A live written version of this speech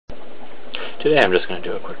Today I'm just going to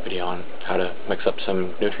do a quick video on how to mix up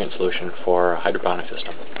some nutrient solution for a hydroponic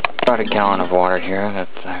system. About a gallon of water here that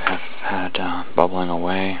I have had bubbling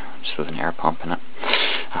away, just with an air pump in it.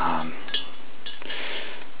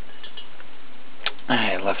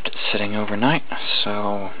 I left it sitting overnight,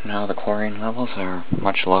 so now the chlorine levels are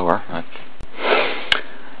much lower.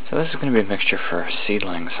 So this is going to be a mixture for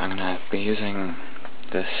seedlings. I'm going to be using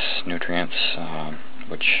this nutrients,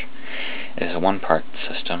 which is a one-part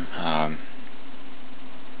system.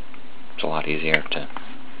 It's a lot easier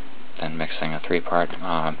than mixing a three-part.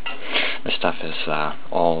 This stuff is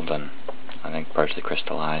old and I think partially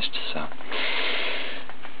crystallized, so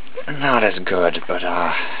not as good, but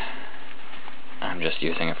I'm just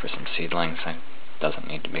using it for some seedlings. It doesn't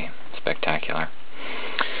need to be spectacular.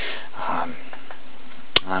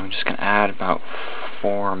 I'm just going to add about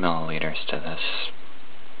 4 milliliters to this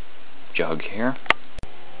jug here.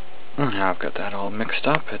 Now I've got that all mixed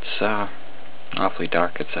up. It's awfully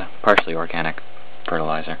dark. It's a partially organic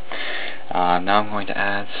fertilizer. Now I'm going to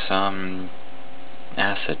add some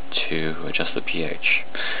acid to adjust the pH.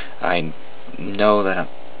 I know that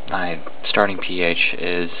my starting pH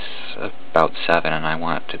is about 7 and I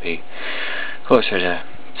want it to be closer to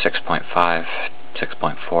 6.5,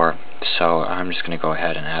 6.4, so I'm just going to go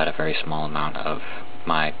ahead and add a very small amount of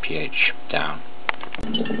my pH down.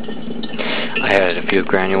 I added a few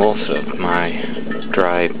granules of my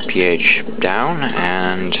dry pH down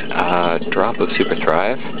and a drop of Super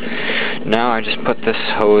Thrive. Now I just put this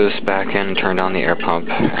hose back in, turned on the air pump,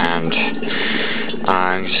 and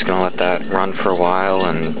I'm just going to let that run for a while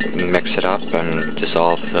and mix it up and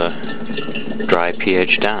dissolve the dry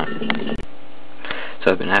pH down.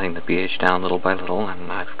 So I've been adding the pH down little by little,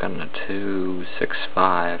 and I've gotten it to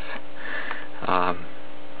 6.5.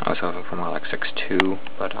 I was hoping for more like 6.2,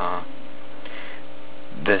 but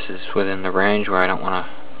this is within the range where I don't want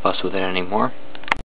to fuss with it anymore.